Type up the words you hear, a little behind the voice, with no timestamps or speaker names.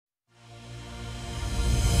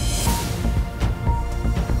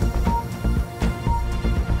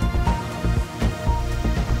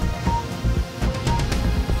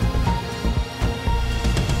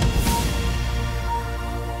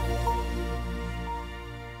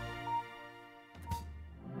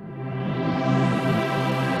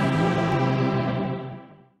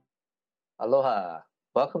Aloha.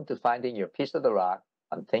 Welcome to Finding Your Piece of the Rock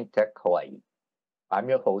on Think Tech Hawaii. I'm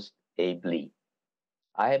your host, Abe Lee.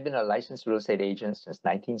 I have been a licensed real estate agent since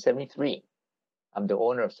 1973. I'm the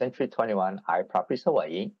owner of Century 21 iProperties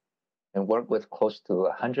Hawaii and work with close to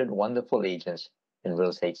 100 wonderful agents in real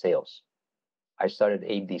estate sales. I started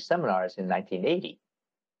Abe Lee seminars in 1980.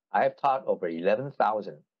 I have taught over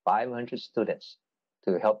 11,500 students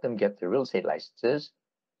to help them get their real estate licenses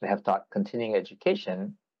and have taught continuing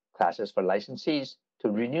education classes for licensees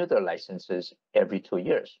to renew their licenses every 2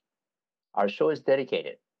 years. Our show is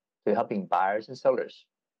dedicated to helping buyers and sellers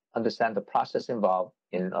understand the process involved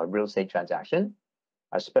in a real estate transaction.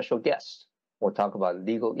 Our special guests will talk about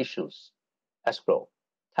legal issues, escrow,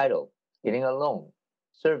 title, getting a loan,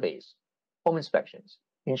 surveys, home inspections,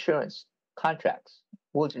 insurance, contracts,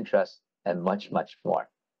 wills and trusts, and much, much more.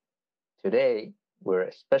 Today, we're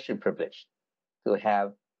especially privileged to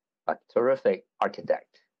have a terrific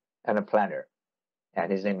architect and a planner,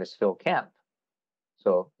 and his name is Phil Camp.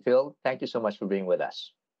 So, Phil, thank you so much for being with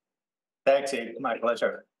us. Thanks, Abe. My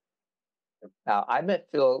pleasure. Now, I met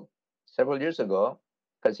Phil several years ago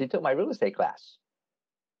because he took my real estate class.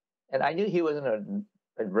 And I knew he wasn't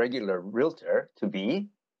a regular realtor to be.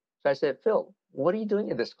 So I said, Phil, what are you doing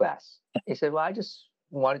in this class? He said, well, I just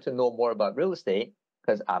wanted to know more about real estate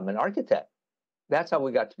because I'm an architect. That's how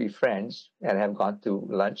we got to be friends and have gone to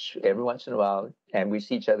lunch every once in a while. And we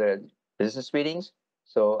see each other at business meetings.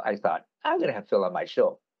 So I thought, I'm going to have Phil on my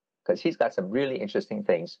show because he's got some really interesting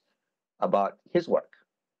things about his work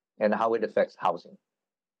and how it affects housing.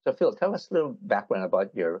 So Phil, tell us a little background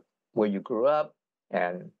about where you grew up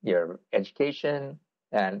and your education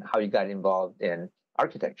and how you got involved in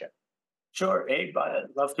architecture. Sure, Abe. I'd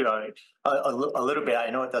love to. A little bit. I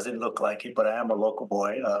know it doesn't look like it, but I am a local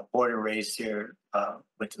boy, born and raised here.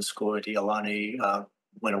 Went to school at Iolani,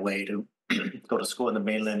 went away to go to school in the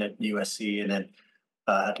mainland at USC, and then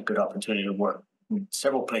had a good opportunity to work in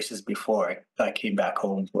several places before I came back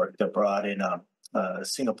home. Worked abroad in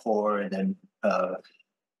Singapore, and then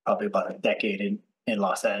probably about a decade in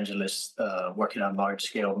Los Angeles, working on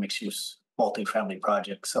large-scale mixed-use multifamily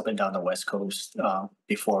projects up and down the West Coast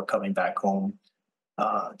before coming back home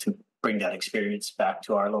to bring that experience back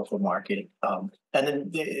to our local market. And then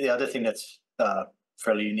the other thing that's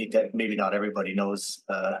fairly unique that maybe not everybody knows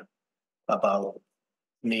about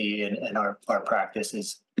me and our practice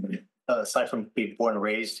is, aside from being born and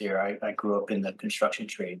raised here, I grew up in the construction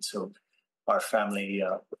trade. So our family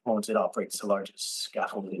owns and operates the largest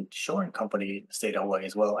scaffolding shoring company in the state of Hawaii,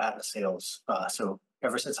 as well as Atlas Sales. So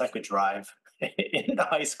ever since I could drive in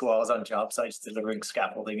high school, I was on job sites delivering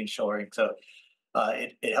scaffolding and shoring. So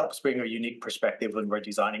it helps bring a unique perspective when we're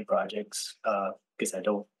designing projects, because I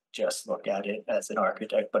don't just look at it as an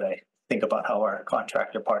architect, but I think about how our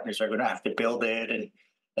contractor partners are going to have to build it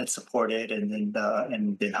and support it, and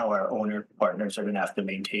then how our owner partners are going to have to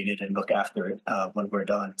maintain it and look after it when we're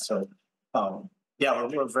done. So yeah,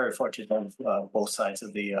 we're very fortunate to have both sides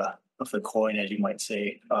of the coin, as you might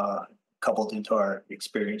say, coupled into our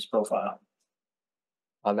experience profile.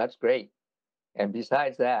 Oh, that's great. And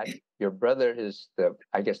besides that, your brother is the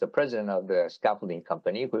president of the scaffolding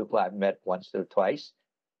company, who I've met once or twice.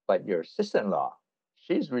 But your sister-in-law,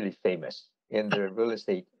 she's really famous in the real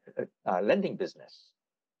estate lending business,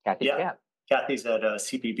 Kathy Camp. Kathy's at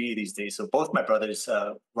CPB these days. So both my brothers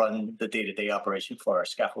run the day-to-day operation for our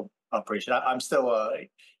scaffold operation. I'm still an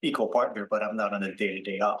equal partner, but I'm not on the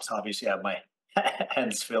day-to-day ops. Obviously, I have my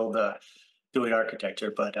hands filled doing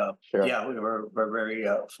architecture. But sure. Yeah, we're very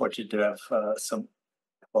fortunate to have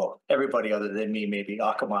everybody other than me, maybe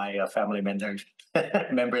Akamai family members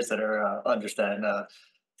that are understand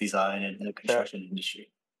design and the construction industry.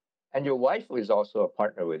 And your wife is also a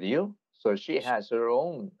partner with you. So she has her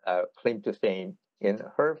own claim to fame in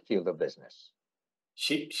her field of business.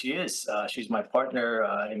 She is. She's my partner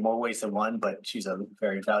in more ways than one, but she's a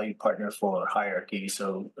very valued partner for Hierarchy.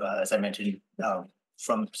 So as I mentioned,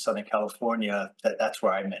 from Southern California, that's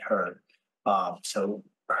where I met her. So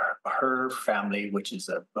her family, which is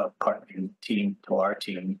a partnering team to our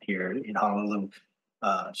team here in Honolulu,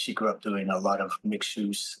 she grew up doing a lot of mixed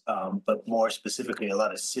use, but more specifically, a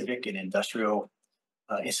lot of civic and industrial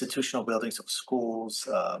institutional buildings of schools,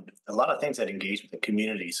 a lot of things that engage with the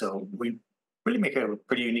community. So we really make a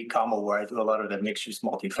pretty unique combo where I do a lot of the mixed use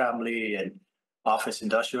multifamily and office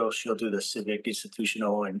industrial. She'll do the civic,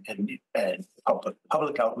 institutional, and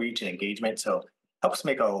public outreach and engagement. So helps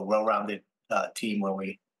make a well-rounded team when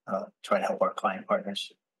we try to help our client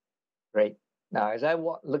partners. Great. Now, as I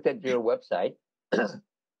looked at your website,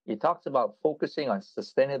 it talks about focusing on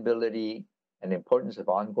sustainability and the importance of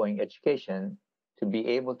ongoing education to be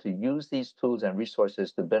able to use these tools and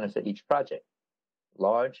resources to benefit each project,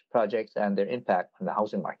 large projects and their impact on the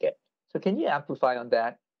housing market. So can you amplify on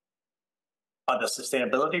that? On the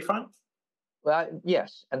sustainability front? Well,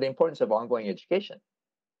 yes, and the importance of ongoing education.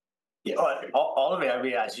 Yeah, all of it. I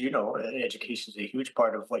mean, as you know, education is a huge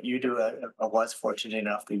part of what you do. I was fortunate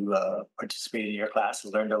enough to participate in your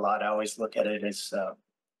classes, learned a lot. I always look at it as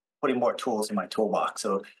putting more tools in my toolbox.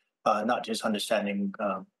 So not just understanding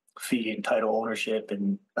fee and title ownership,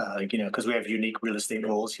 and because we have unique real estate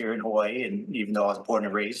rules here in Hawaii, and even though I was born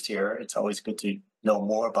and raised here, it's always good to know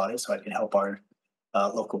more about it so I can help our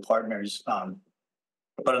local partners.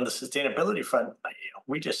 But on the sustainability front,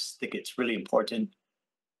 we just think it's really important.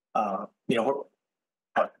 We're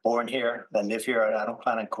born here, I live here. I don't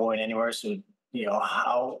plan on going anywhere. So,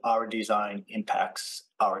 how our design impacts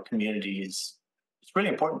our community is it's really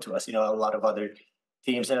important to us. A lot of other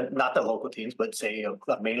teams, and not the local teams, but say a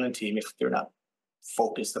mainland team, if they're not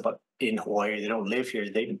focused about in Hawaii, they don't live here,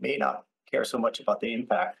 they may not care so much about the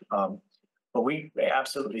impact. But we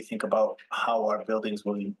absolutely think about how our buildings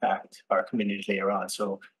will impact our community later on.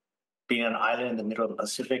 So being an island in the middle of the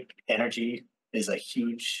Pacific, energy is a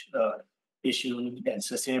huge issue, and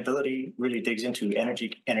sustainability really digs into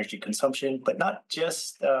energy consumption, but not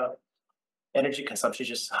just energy consumption,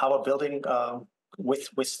 just how a building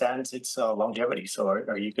withstands its longevity. So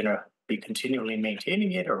are you going to be continually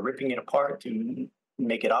maintaining it or ripping it apart to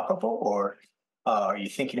make it operable, or are you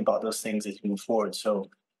thinking about those things as you move forward? So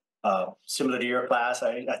similar to your class,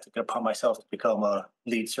 I took it upon myself to become a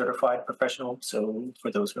LEED certified professional. So for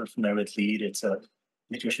those who are familiar with LEED, it's a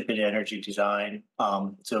leadership in energy design.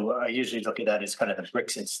 So I usually look at that as kind of the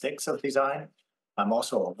bricks and sticks of design. I'm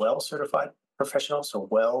also a WELL certified professional. So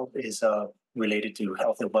WELL is related to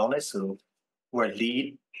health and wellness. So where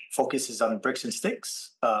LEED focuses on bricks and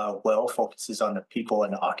sticks, WELL focuses on the people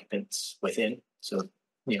and the occupants within. So,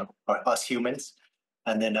 us humans.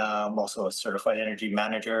 And then I'm also a certified energy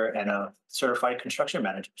manager and a certified construction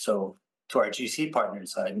manager. So to our GC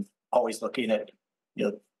partners, I'm always looking at,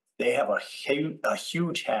 they have a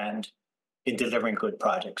huge hand in delivering good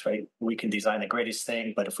projects, right? We can design the greatest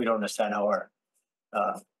thing, but if we don't understand how our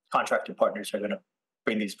contractor partners are going to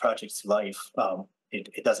bring these projects to life,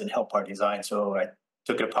 it doesn't help our design. So I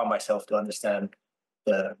took it upon myself to understand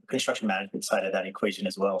the construction management side of that equation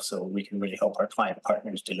as well, so we can really help our client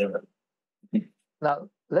partners deliver. Now,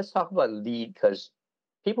 let's talk about LEED, because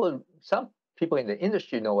some people in the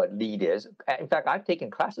industry know what LEED is. In fact, I've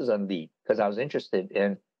taken classes on LEED because I was interested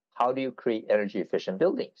in how do you create energy efficient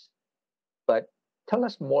buildings. But tell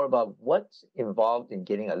us more about what's involved in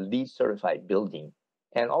getting a LEED certified building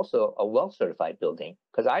and also a WELL certified building,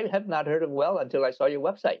 because I have not heard of WELL until I saw your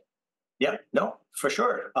website. Yeah, no, for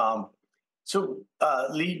sure. So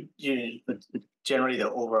LEED, generally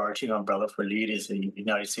the overarching umbrella for LEED is the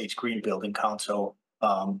United States Green Building Council.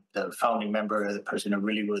 The founding member, the person who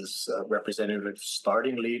really was representative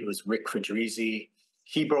starting LEED was Rick Fedrizzi.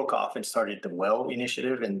 He broke off and started the WELL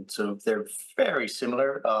initiative, and so they're very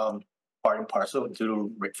similar, part and parcel, due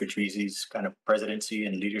to Rick Fedrizzi's kind of presidency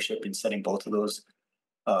and leadership in setting both of those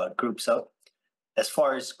groups up. As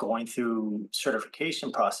far as going through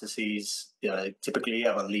certification processes, typically you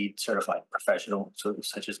have a LEED certified professional, so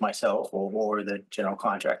such as myself or the general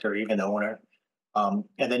contractor, or even the owner. And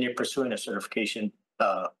then you're pursuing a certification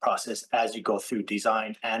process as you go through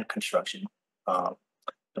design and construction.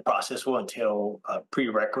 The process will entail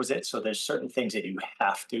prerequisites. So there's certain things that you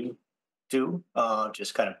have to do,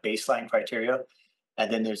 just kind of baseline criteria.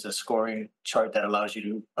 And then there's a scoring chart that allows you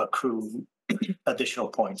to accrue additional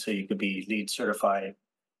points. So you could be LEED certified,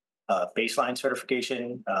 baseline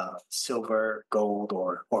certification, silver, gold,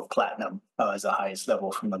 or platinum is the highest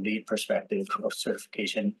level from a LEED perspective of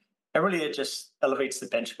certification. And really, it just elevates the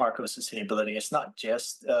benchmark of sustainability. It's not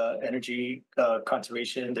just energy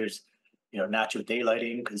conservation. There's natural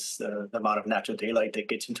daylighting, because the amount of natural daylight that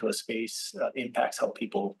gets into a space impacts how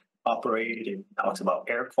people operate. It talks about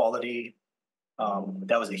air quality.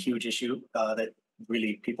 That was a huge issue that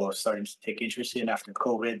really people are starting to take interest in after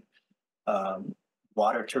COVID.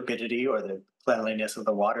 Water turbidity, or the cleanliness of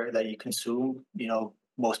the water that you consume.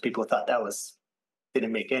 Most people thought that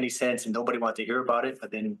didn't make any sense and nobody wanted to hear about it.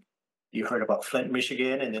 But then you heard about Flint,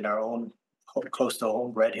 Michigan, and then our own close to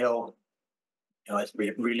home, Red Hill.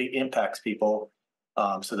 It really impacts people.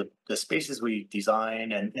 So the spaces we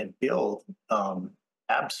design and build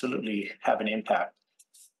absolutely have an impact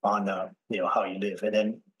on how you live. And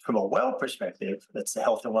then from a WELL perspective, that's the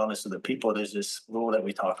health and wellness of the people. There's this rule that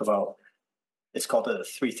we talk about. It's called the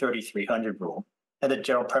 330-300 rule. And the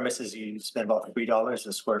general premise is you spend about $3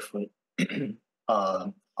 a square foot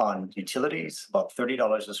on utilities, about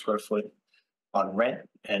 $30 a square foot on rent,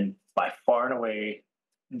 and by far and away,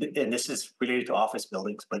 and this is related to office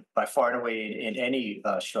buildings, but by far and away in any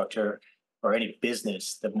structure or any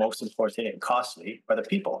business, the most important and costly are the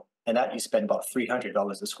people. And that you spend about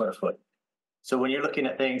 $300 a square foot. So when you're looking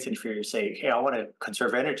at things and if you're saying, hey, I want to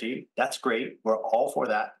conserve energy, that's great. We're all for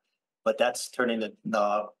that. But that's turning the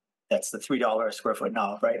knob, that's the $3 a square foot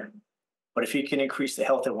knob, right? But if you can increase the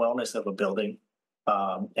health and wellness of a building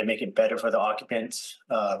and make it better for the occupants,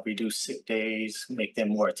 reduce sick days, make them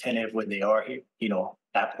more attentive when they are,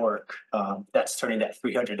 at work, that's turning that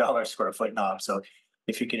 $300 square foot knob. So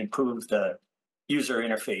if you can improve the user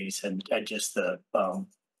interface and just the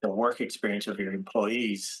work experience of your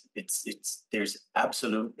employees, there's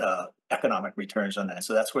absolute economic returns on that.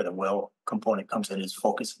 So that's where the well component comes in, is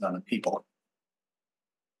focusing on the people.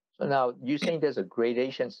 So now you're saying there's a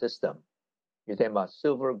gradation system. You're talking about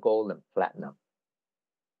silver, gold, and platinum.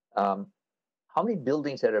 How many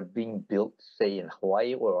buildings that are being built, say in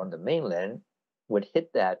Hawaii or on the mainland, would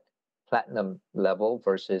hit that platinum level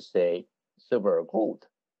versus, say, silver or gold?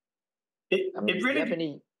 Do you have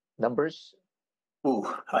any numbers?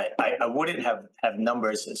 I wouldn't have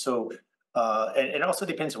numbers. So, and it also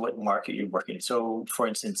depends on what market you're working in. So, for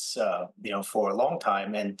instance, for a long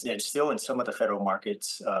time, and still in some of the federal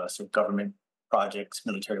markets, so government projects,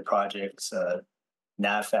 military projects,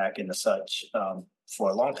 NAVFAC and the such, for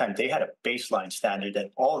a long time, they had a baseline standard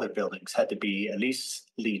that all their buildings had to be at least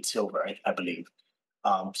LEED silver, I believe.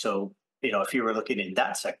 So, if you were looking in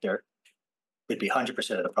that sector, it'd be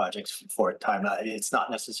 100% of the projects for a time. It's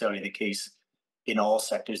not necessarily the case in all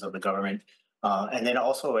sectors of the government. And then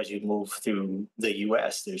also as you move through the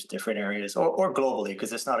US, there's different areas, or globally,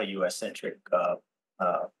 because it's not a US-centric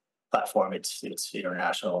platform. It's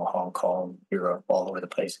international, Hong Kong, Europe, all over the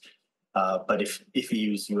place. But if you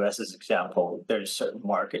use US as an example, there's certain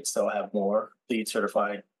markets that will have more LEED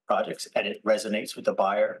certified projects, and it resonates with the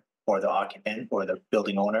buyer or the occupant or the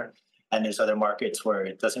building owner. And there's other markets where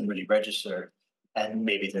it doesn't really register, and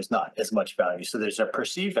maybe there's not as much value. So there's a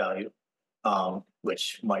perceived value,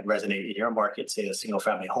 which might resonate in your market, say a single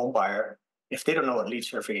family home buyer. If they don't know what LEED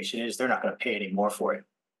certification is, they're not going to pay any more for it,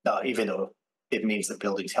 even though it means the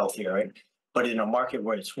building's healthier, right? But in a market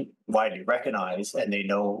where it's widely recognized and they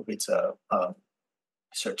know it's a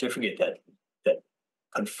certificate that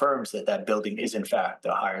confirms that building is in fact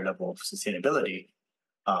a higher level of sustainability,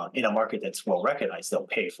 in a market that's well recognized, they'll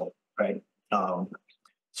pay for it, right?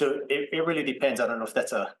 So it really depends. I don't know if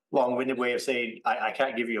that's a long-winded way of saying I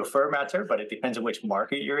can't give you a firm answer, but it depends on which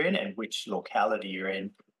market you're in and which locality you're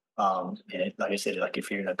in. And like I said, like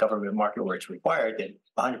if you're in a government market where it's required, then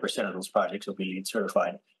 100% of those projects will be LEED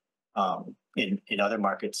certified. In other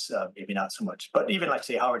markets, maybe not so much. But even like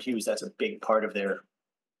say Howard Hughes, that's a big part of their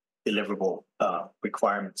deliverable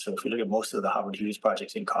requirements. So if you look at most of the Howard Hughes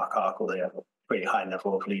projects in Kaka'ako, they have a pretty high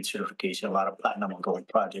level of LEED certification, a lot of platinum and gold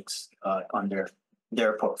projects on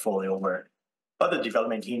their portfolio, where other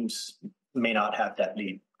development teams may not have that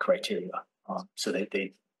LEED criteria. So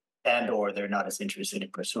they or they're not as interested in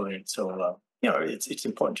pursuing it. So, it's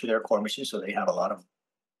important to their core mission, so they have a lot of them.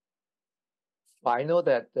 I know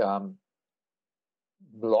that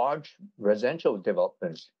large residential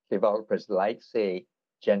developers like, say,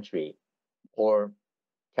 Gentry or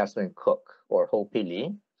Castle & Cook or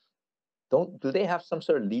Hopili, do they have some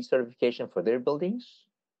sort of LEED certification for their buildings?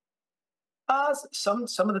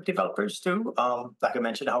 Some of the developers do. Like I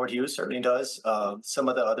mentioned, Howard Hughes certainly does. Some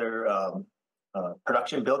of the other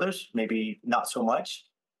production builders, maybe not so much.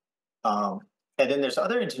 And then there's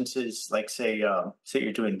other instances, like say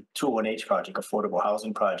you're doing 201H project, affordable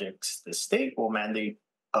housing projects. The state will mandate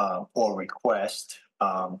or request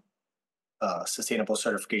sustainable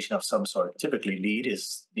certification of some sort. Typically, LEED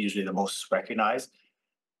is usually the most recognized.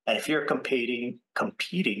 And if you're competing,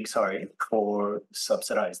 for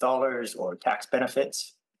subsidized dollars or tax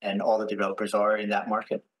benefits, and all the developers are in that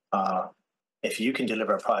market, if you can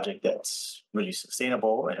deliver a project that's really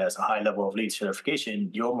sustainable and has a high level of LEED certification,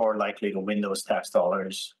 you're more likely to win those tax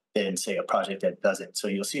dollars than, say, a project that doesn't. So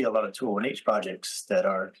you'll see a lot of 201H projects that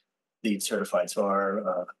are LEED certified. So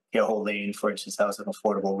our Keoho Lane, for instance, that was an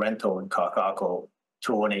affordable rental in Kaka'ako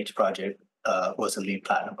 201H project, was a LEED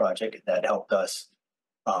Platinum project that helped us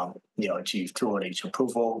achieve 201H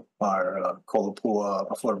approval. Our Kolopua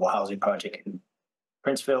affordable housing project in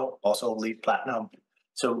Princeville, also LEED Platinum.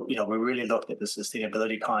 So, we really looked at the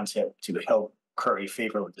sustainability concept to help curry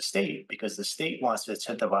favor with the state, because the state wants to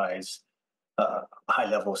incentivize high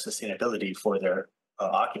level of sustainability for their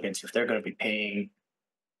occupants. If they're going to be paying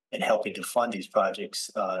and helping to fund these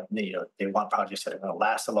projects, they want projects that are going to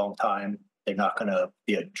last a long time. They're not going to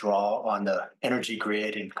be a draw on the energy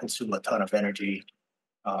grid and consume a ton of energy.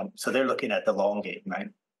 So they're looking at the long game, right?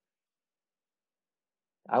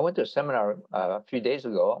 I went to a seminar a few days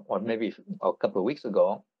ago, or maybe a couple of weeks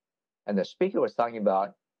ago, and the speaker was talking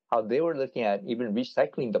about how they were looking at even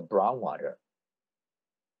recycling the brown water.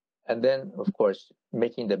 And then, of course,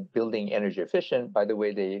 making the building energy efficient by the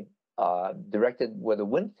way they directed where the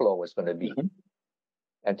wind flow was going to be,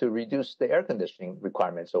 and to reduce the air conditioning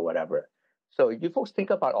requirements or whatever. So you folks think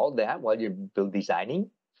about all that while you're designing?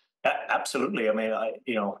 Absolutely. I mean,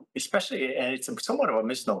 especially, and it's somewhat of a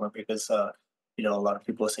misnomer because, a lot of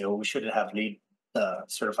people say, oh, we shouldn't have LEED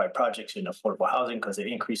certified projects in affordable housing because it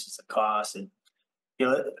increases the cost. And,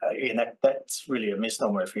 and that's really a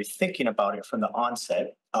misnomer. If you're thinking about it from the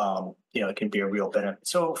onset, it can be a real benefit.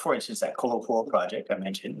 So, for instance, that Kolo Pool project I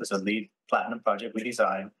mentioned was a LEED Platinum project we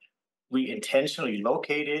designed. We intentionally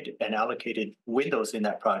located and allocated windows in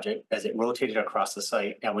that project as it rotated across the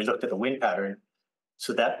site, and we looked at the wind pattern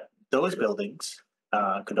so that those buildings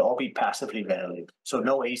could all be passively ventilated, so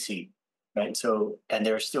no AC, right? So, and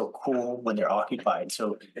they're still cool when they're occupied.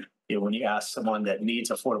 So, when you ask someone that needs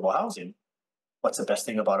affordable housing, what's the best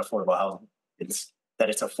thing about affordable housing? It's that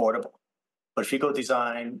it's affordable. But if you go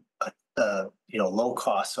design a low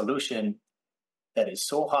cost solution that is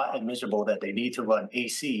so hot and miserable that they need to run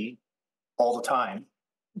AC all the time,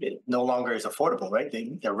 it no longer is affordable, right?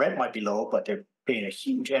 Their rent might be low, but they're paying a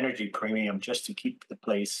huge energy premium just to keep the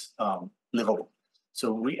place livable.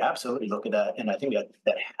 So we absolutely look at that, and I think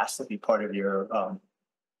that has to be part of your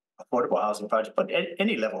affordable housing project. But at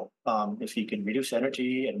any level, if you can reduce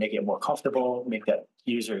energy and make it more comfortable, make that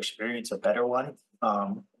user experience a better one,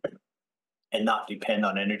 and not depend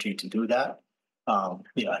on energy to do that,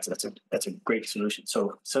 that's a great solution.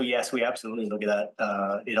 So yes, we absolutely look at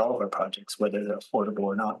that in all of our projects, whether they're affordable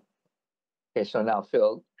or not. Okay, so now,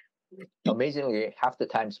 Phil, amazingly, half the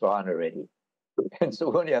time's gone already. And so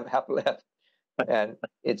we only have half left. And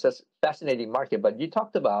it's a fascinating market. But you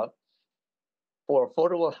talked about for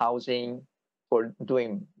affordable housing, for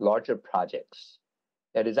doing larger projects,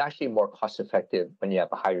 that is actually more cost effective when you have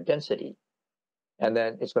a higher density. And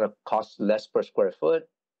then it's going to cost less per square foot.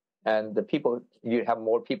 And you have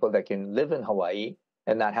more people that can live in Hawaii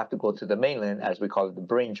and not have to go to the mainland, as we call it, the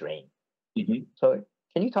brain drain. Mm-hmm. So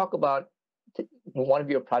can you talk about one of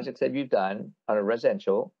your projects that you've done on a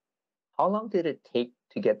residential? How long did it take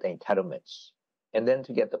to get the entitlements, and then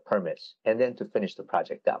to get the permits, and then to finish the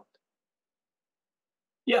project out?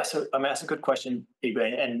 Yeah, so that's a good question, Abe.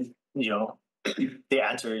 And the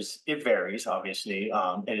answer is it varies, obviously,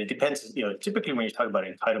 and it depends. Typically when you talk about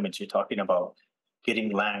entitlements, you're talking about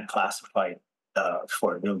getting land classified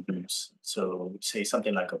for new use. So, say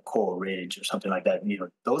something like a Coral Ridge or something like that.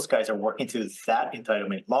 Those guys are working through that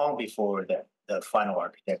entitlement long before the final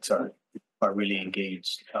architects are really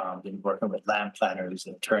engaged in working with land planners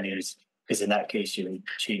and attorneys. Because in that case, you're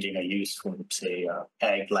changing a use from, say,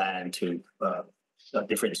 ag land to a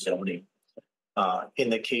different zoning. In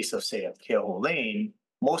the case of, say, a Keoho Lane,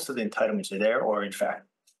 most of the entitlements are there, or in fact,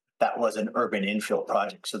 that was an urban infill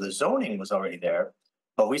project. So the zoning was already there,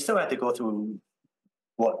 but we still had to go through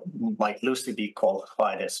what might loosely be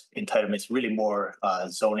qualified as entitlements, really more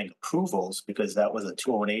zoning approvals, because that was a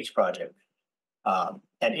 201H project.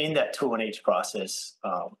 And in that 201H process,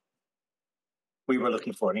 we were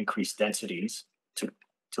looking for increased densities to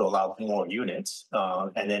allow more units,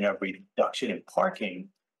 and then a reduction in parking,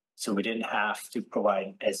 so we didn't have to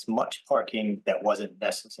provide as much parking that wasn't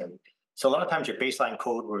necessary. So a lot of times your baseline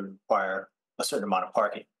code would require a certain amount of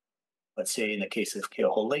parking. Let's say in the case of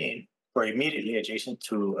Keoho Lane, we're immediately adjacent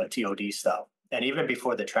to a TOD stop. And even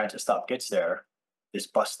before the transit stop gets there, there's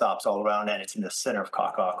bus stops all around, and it's in the center of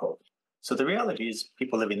Kaka'ako. So the reality is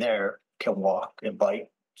people living there can walk and bike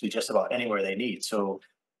to just about anywhere they need. So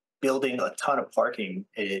building a ton of parking,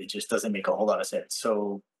 it just doesn't make a whole lot of sense.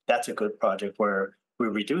 So that's a good project where we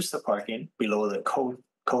reduce the parking below the code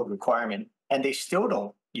requirement, and they still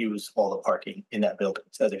don't use all the parking in that building.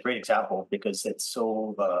 So that's a great example because it's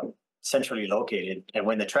so centrally located. And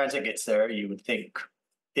when the transit gets there, you would think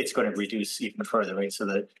it's going to reduce even further, right? So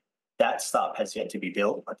that stop has yet to be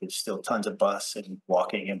built, but there's still tons of bus and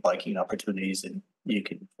walking and biking opportunities, and you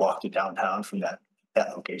can walk to downtown from that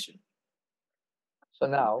location. So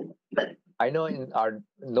now, I know in our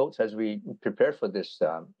notes as we prepared for this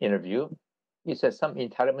interview, you said some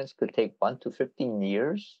entitlements could take 1 to 15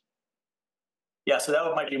 years. Yeah, so that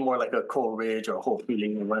might be more like a Coral Ridge or a Whole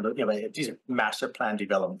Feeling, or one of those. These are master plan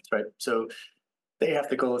developments, right? So they have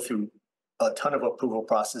to go through a ton of approval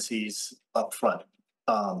processes up front,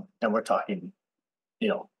 and we're talking,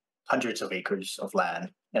 hundreds of acres of land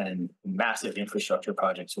and massive infrastructure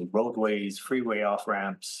projects with roadways, freeway off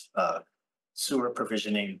ramps, sewer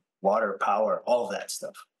provisioning, water, power, all of that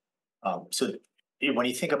stuff. So when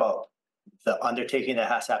you think about the undertaking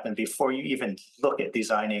that has to happen before you even look at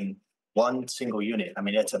designing one single unit, I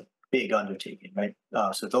mean, it's a big undertaking, right?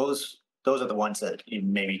 So those are the ones that you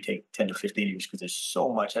maybe take 10 to 15 years because there's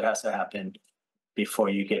so much that has to happen before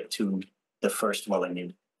you get to the first dwelling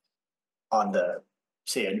unit. On the,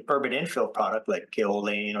 say, an urban infill product like Gill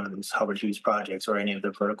Lane or those Howard Hughes projects or any of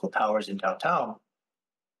the vertical towers in downtown,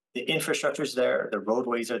 the infrastructure is there, the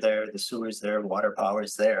roadways are there, the sewer is there, water power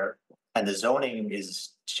is there, and the zoning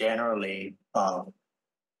is generally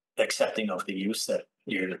accepting of the use that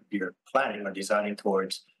you're planning or designing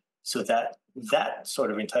towards. So that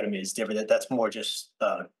sort of entitlement is different. That's more just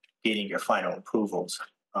getting your final approvals.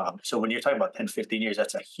 So when you're talking about 10, 15 years,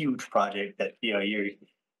 that's a huge project that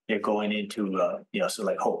you're going into. So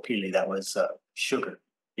like Hope Peely, that was sugar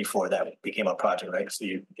before that became a project, right? So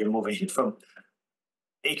you're moving from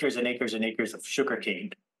acres and acres and acres of sugar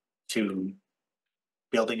cane to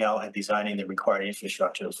building out and designing the required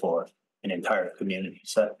infrastructure for an entire community.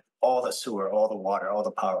 So all the sewer, all the water, all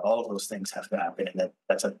the power, all of those things have to happen. And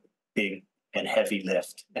that's a big and heavy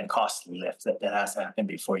lift and costly lift that has to happen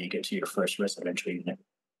before you get to your first residential unit.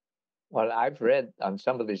 Well, I've read on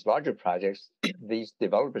some of these larger projects, these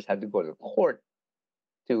developers had to go to court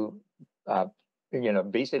to,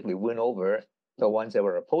 basically win over the ones that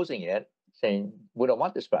were opposing it, saying, we don't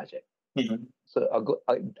want this project. Mm-hmm. So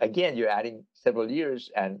again, you're adding several years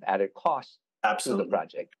and added costs to the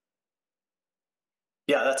project.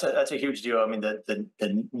 Yeah, that's a huge deal. I mean, the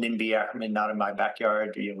NIMBY acronym, not in my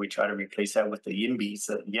backyard. We try to replace that with the YIMBYs,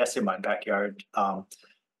 yes, in my backyard. And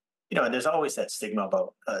there's always that stigma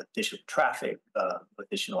about additional traffic,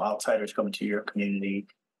 additional outsiders coming to your community.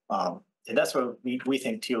 And that's where we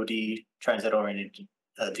think TOD, transit-oriented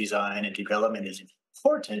design and development, is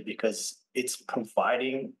important because it's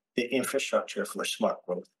providing the infrastructure for smart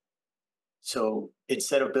growth. So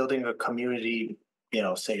instead of building a community,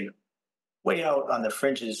 say, way out on the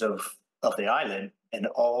fringes of the island, and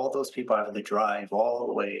all those people having to drive all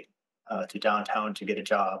the way to downtown to get a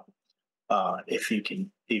job, if you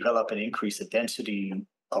can develop and increase the density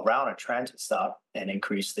around a transit stop and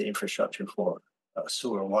increase the infrastructure for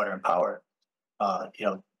sewer, water, and power,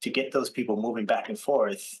 to get those people moving back and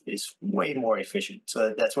forth is way more efficient.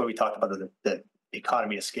 So that's where we talked about the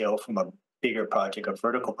economy of scale from a bigger project, a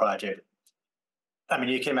vertical project. I mean,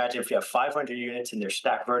 you can imagine if you have 500 units and they're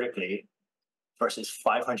stacked vertically versus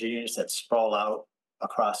 500 units that sprawl out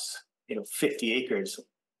across 50 acres.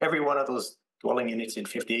 Every one of those dwelling units in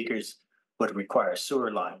 50 acres would require a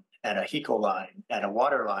sewer line and a HECO line and a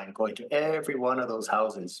water line going to every one of those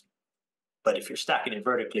houses. But if you're stacking it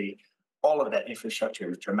vertically, all of that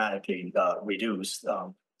infrastructure is dramatically reduced.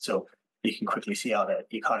 So you can quickly see how that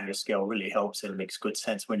economy of scale really helps, and it makes good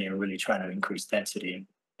sense when you're really trying to increase density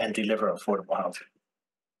and deliver affordable housing.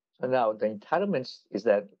 So now the entitlements is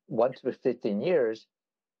that 1 to 15 years.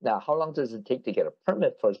 Now, how long does it take to get a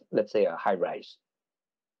permit for, let's say, a high rise?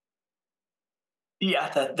 Yeah,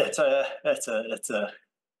 that's a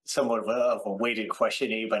somewhat of a weighted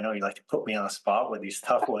question, Abe. I know you like to put me on the spot with these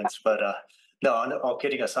tough ones, but no, all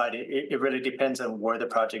kidding aside, it really depends on where the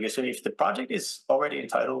project is. So if the project is already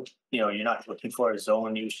entitled, you're not looking for a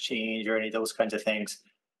zone use change or any of those kinds of things.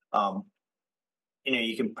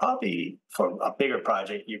 You can probably, for a bigger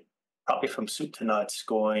project, you probably from soup to nuts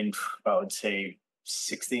going, I would say,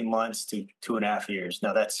 16 months to 2.5 years.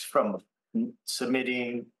 Now that's from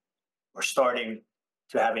submitting or starting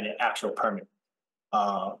to having an actual permit.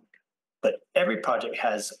 But every project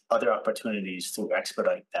has other opportunities to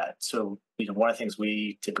expedite that. So, one of the things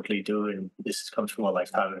we typically do, and this comes from a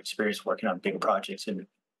lifetime of experience working on big projects in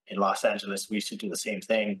Los Angeles, we used to do the same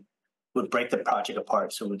thing. We'd break the project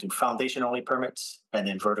apart. So we'd do foundation-only permits and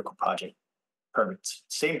then vertical project permits.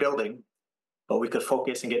 Same building, but we could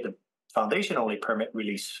focus and get the foundation-only permit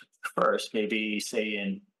released first, maybe say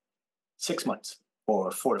in 6 months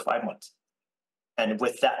or 4 to 5 months. And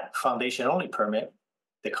with that foundation-only permit,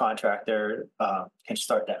 the contractor can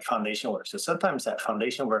start that foundation work. So sometimes that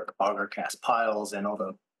foundation work, auger cast piles and all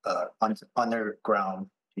the underground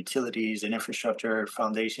utilities and infrastructure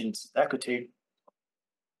foundations, that could take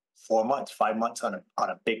 4 months, 5 months on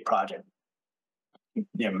a big project.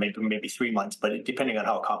 Maybe 3 months, but depending on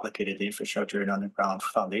how complicated the infrastructure and underground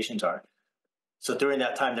foundations are. So during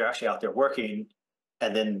that time, they're actually out there working,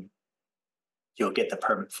 and then you'll get the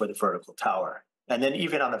permit for the vertical tower. And then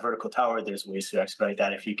even on the vertical tower, there's ways to expedite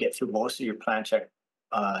that. If you get through most of your plan check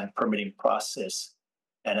and permitting process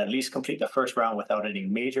and at least complete the first round without any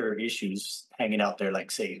major issues hanging out there,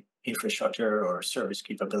 like say infrastructure or service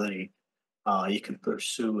capability, you can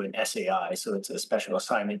pursue an SAI. So it's a special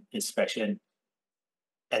assignment inspection.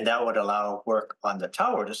 and that would allow work on the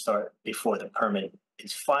tower to start before the permit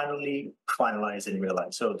is finally finalized and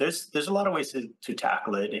realized. So there's a lot of ways to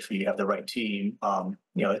tackle it if you have the right team.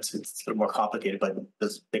 It's a little more complicated, but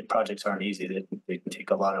those big projects aren't easy. They take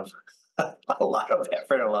a lot of a lot of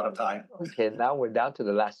effort, a lot of time. Okay, now we're down to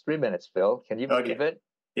the last 3 minutes, Phil. Can you believe it?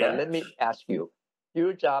 Yeah. But let me ask you,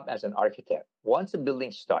 your job as an architect, once a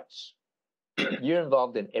building starts, you're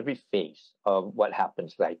involved in every phase of what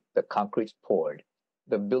happens, like the concrete's poured,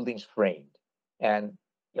 the building's framed, and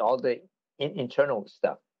all the internal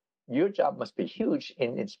stuff. Your job must be huge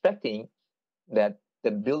in inspecting that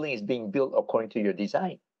the building is being built according to your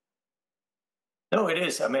design. No, it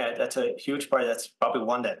is. I mean, that's a huge part. That's probably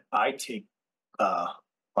one that I take, well,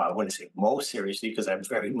 I wouldn't say most seriously because I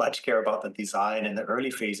very much care about the design and the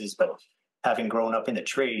early phases. But having grown up in the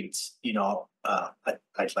trades,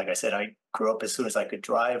 like I said, I grew up as soon as I could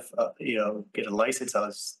drive, get a license. I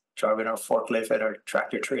was driving our forklift and our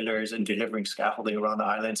tractor trailers and delivering scaffolding around the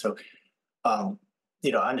island. So,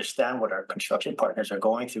 I understand what our construction partners are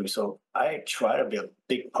going through. So I try to be a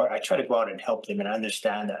big part. I try to go out and help them and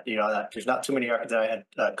understand that, that there's not too many architects. I had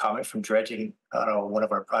a comment from dredging, one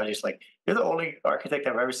of our projects, like, you're the only architect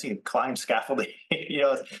I've ever seen climb scaffolding,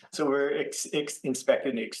 so we're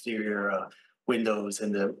inspecting the exterior windows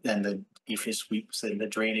and the EFIS sweeps and the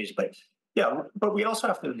drainage. But yeah, but we also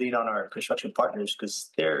have to lean on our construction partners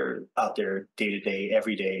because they're out there day to day,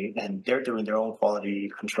 every day, and they're doing their own quality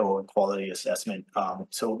control and quality assessment.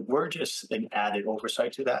 So we're just an added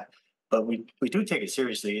oversight to that. But we do take it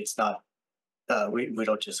seriously. It's not, we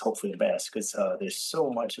don't just hope for the best because there's so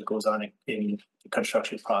much that goes on in the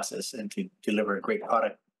construction process, and to deliver a great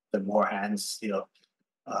product, the more hands, the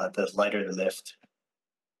lighter the lift.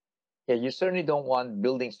 Yeah, you certainly don't want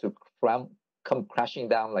buildings to come crashing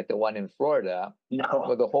down like the one in Florida,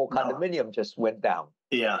 where the whole condominium just went down.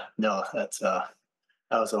 Yeah, no, that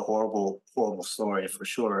was a horrible, horrible story for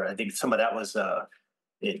sure. I think some of that was,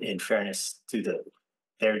 in fairness to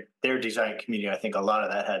their design community, I think a lot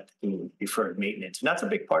of that had to do with deferred maintenance, and that's a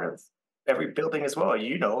big part of every building as well.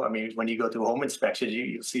 I mean, when you go to home inspections,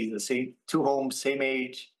 you see the same two homes, same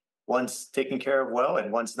age, one's taken care of well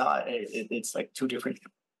and one's not. It's like two different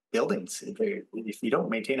buildings. If you don't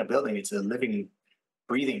maintain a building, it's a living,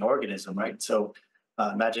 breathing organism, right? So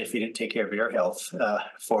imagine if you didn't take care of your health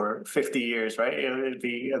for 50 years, right? It'd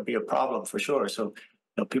be a problem for sure. So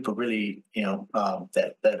people really,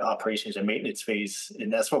 that operations and maintenance phase,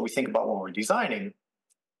 and that's what we think about when we're designing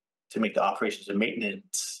to make the operations and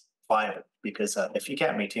maintenance viable. Because if you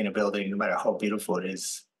can't maintain a building, no matter how beautiful it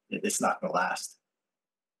is, it's not going to last.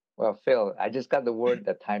 Well, Phil, I just got the word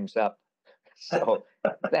that time's up. So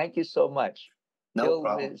thank you so much. No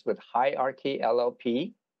problem. Phil is with Hierarchy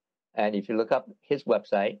LLP. And if you look up his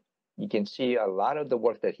website, you can see a lot of the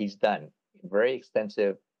work that he's done. Very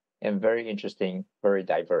extensive and very interesting, very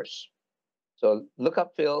diverse. So look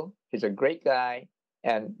up Phil. He's a great guy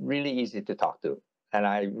and really easy to talk to. And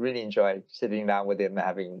I really enjoy sitting down with him,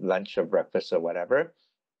 having lunch or breakfast or whatever.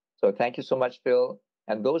 So thank you so much, Phil.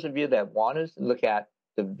 And those of you that want to look at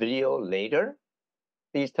the video later,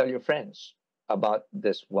 please tell your friends about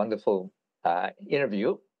this wonderful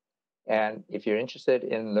interview. And if you're interested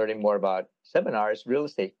in learning more about seminars, real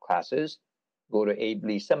estate classes, go to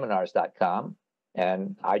abeleeseminars.com,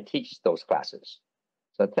 and I teach those classes.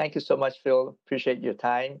 So thank you so much, Phil. Appreciate your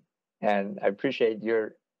time, and I appreciate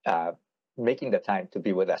your making the time to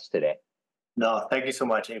be with us today. No, thank you so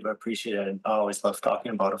much, Abe. I appreciate it. I always love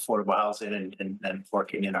talking about affordable housing and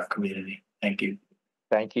working in our community. Thank you.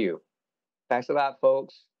 Thank you. Thanks a lot,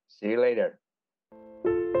 folks. See you later.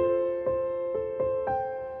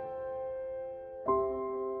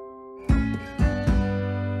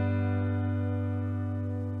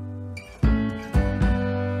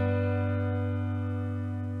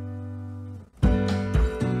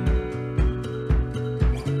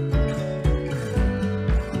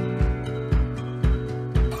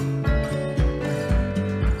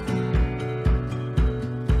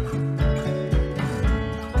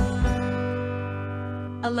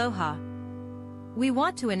 Aloha. We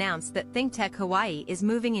want to announce that ThinkTech Hawaii is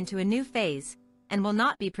moving into a new phase and will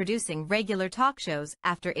not be producing regular talk shows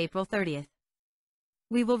after April 30th.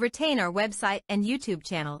 We will retain our website and YouTube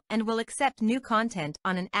channel and will accept new content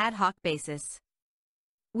on an ad hoc basis.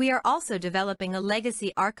 We are also developing a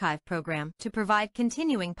legacy archive program to provide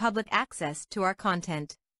continuing public access to our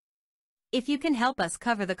content. If you can help us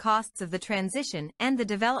cover the costs of the transition and the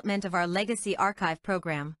development of our legacy archive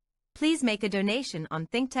program, please make a donation on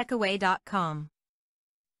thinktechaway.com.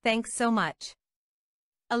 Thanks so much.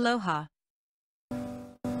 Aloha.